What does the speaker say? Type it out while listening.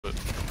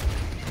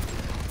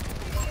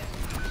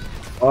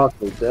Fuck,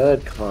 we're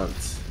dead,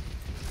 cunt.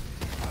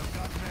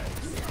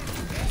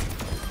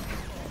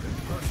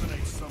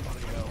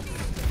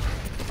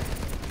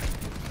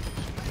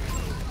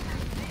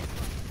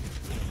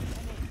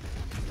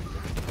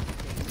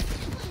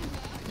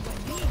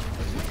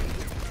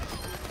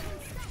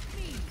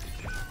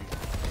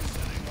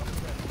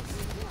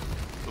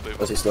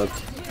 What's he slugged?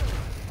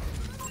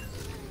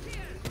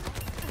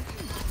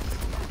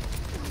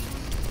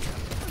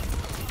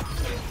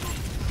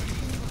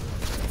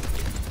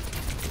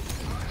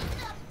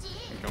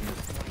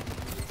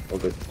 Oh,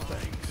 good.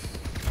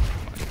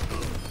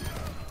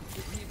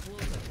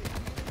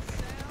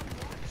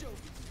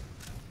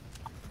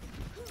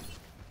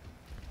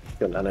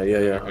 Good, I know,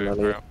 yeah, I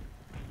know.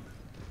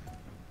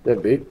 Yeah,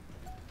 beat.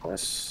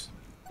 Nice.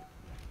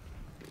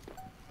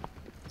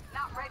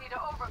 Not ready to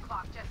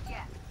overclock just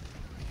yet.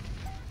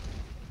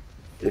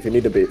 If you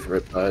need to beat for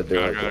it, do go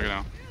it.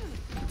 now.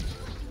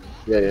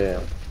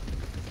 Yeah.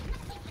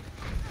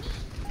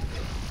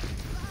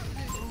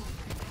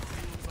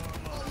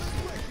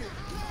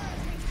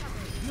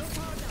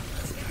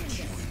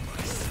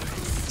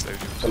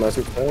 Some nice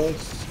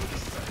returns.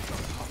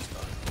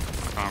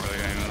 Can't really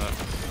get into that.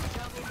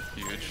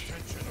 Huge.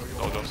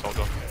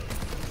 Soldier.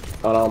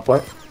 Oh, no, on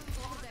point.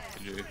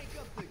 GG.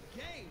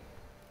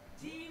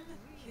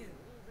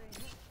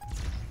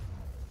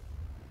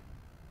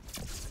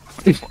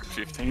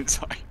 15,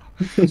 sorry.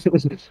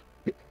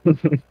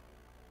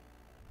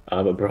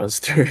 I'm a bronze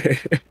 3.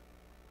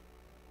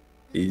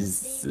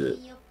 He's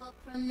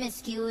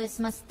promiscuous,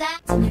 my style.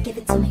 Give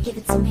it to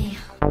me.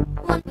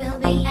 One will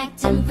be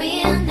acting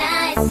real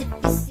nice if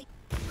you see.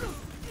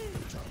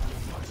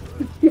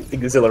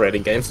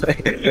 exhilarating gameplay.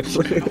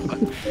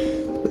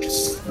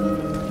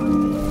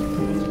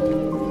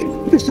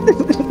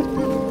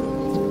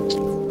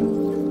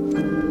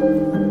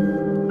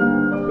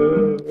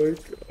 Oh my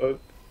god.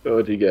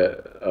 What'd you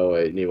get? Oh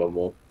wait, need one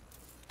more.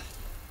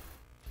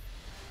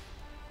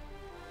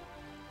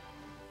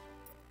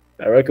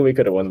 I reckon we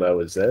could have won that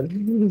with Zen.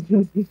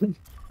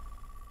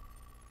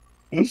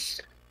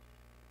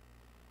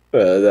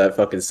 That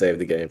fucking saved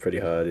the game pretty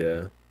hard,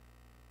 yeah.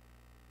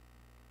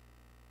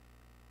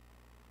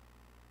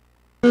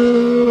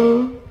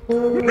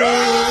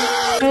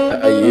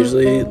 I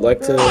usually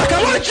like to like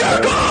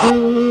I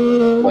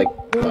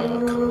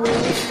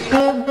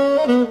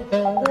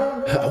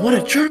want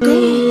to jerk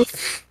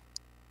off.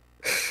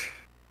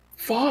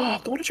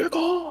 Fuck, I want to jerk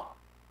off.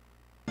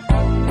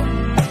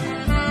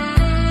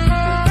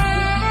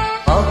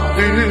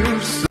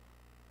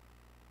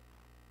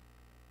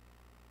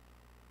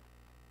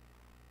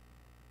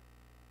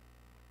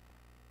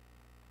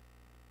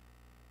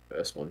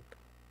 First one.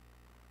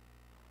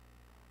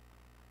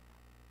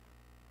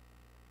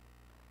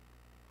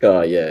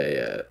 Oh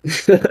yeah.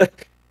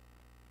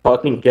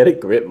 Fucking get a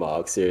grip,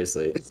 Mark.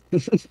 Seriously.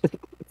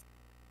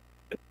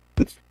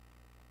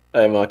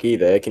 Hey, Mark, are you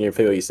there? Can you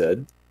repeat what you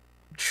said?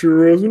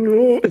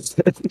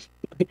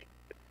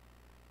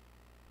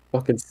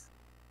 fucking.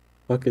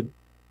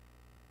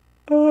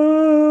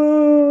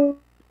 The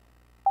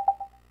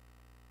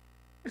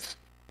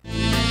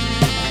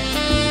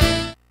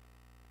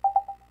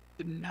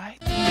night.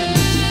 Is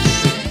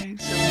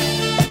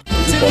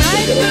the boss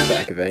gonna get like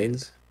back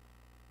veins?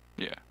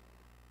 Yeah.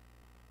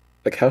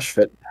 Like how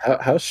shredded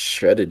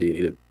do you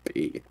need to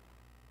be?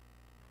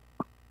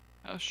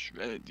 How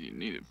shredded do you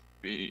need to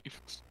be?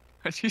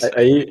 How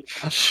shredded?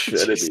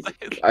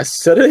 I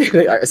said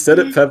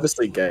it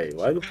purposely gay.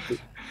 Why?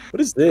 What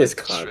is this?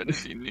 How shredded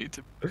do you need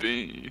to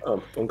be?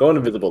 I'm going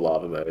invisible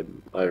lava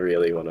mode. I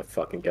really want to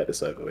fucking get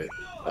this over with.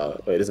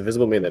 Wait, does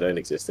invisible mean they don't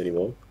exist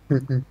anymore?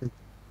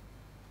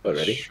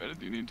 Already? How shredded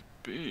do you need to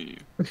be?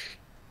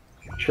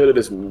 Shredded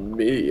is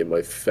me and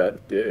my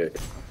fat dick.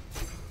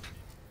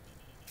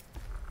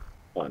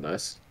 Oh,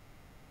 nice.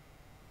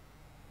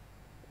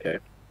 Okay.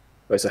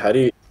 Wait, so how do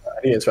you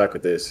interact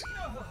with this?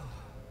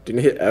 Do you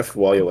hit F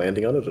while you're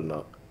landing on it or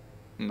not?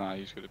 Nah,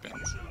 you just gotta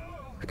bounce.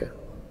 Okay.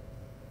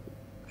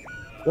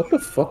 What the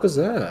fuck is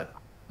that?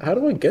 How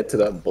do I get to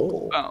that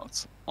ball?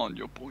 Bounce on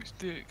your boy's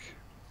dick.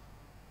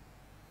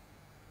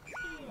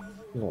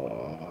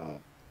 Oh,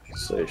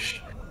 so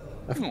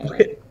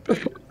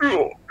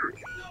Oh,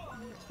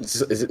 Is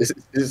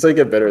this like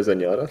get better as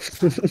Zenyatta?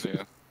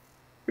 yeah.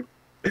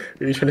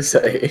 What are you trying to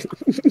say?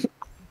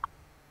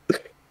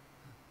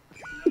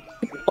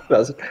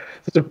 That's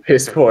such a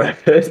piss poor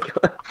effort.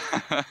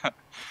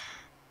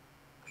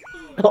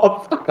 Oh,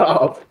 fuck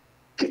off.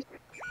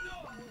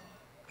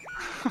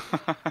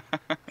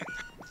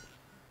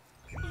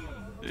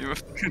 You were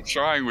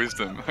trying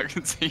wisdom. I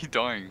can see you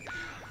dying.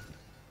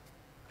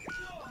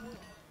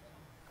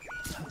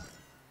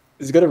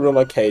 He's gonna ruin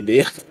my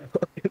KD.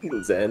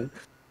 Zen.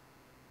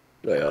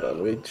 Wait, hold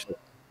on, let me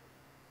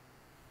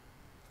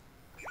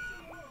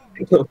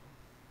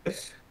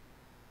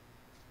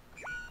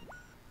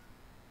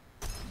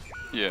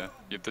Yeah,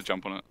 you have to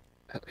jump on it.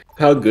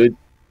 How good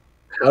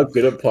at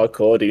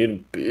parkour do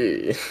you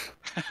be?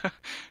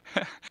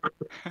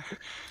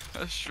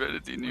 How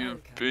shredded do you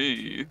need to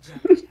be?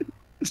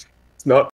 It's not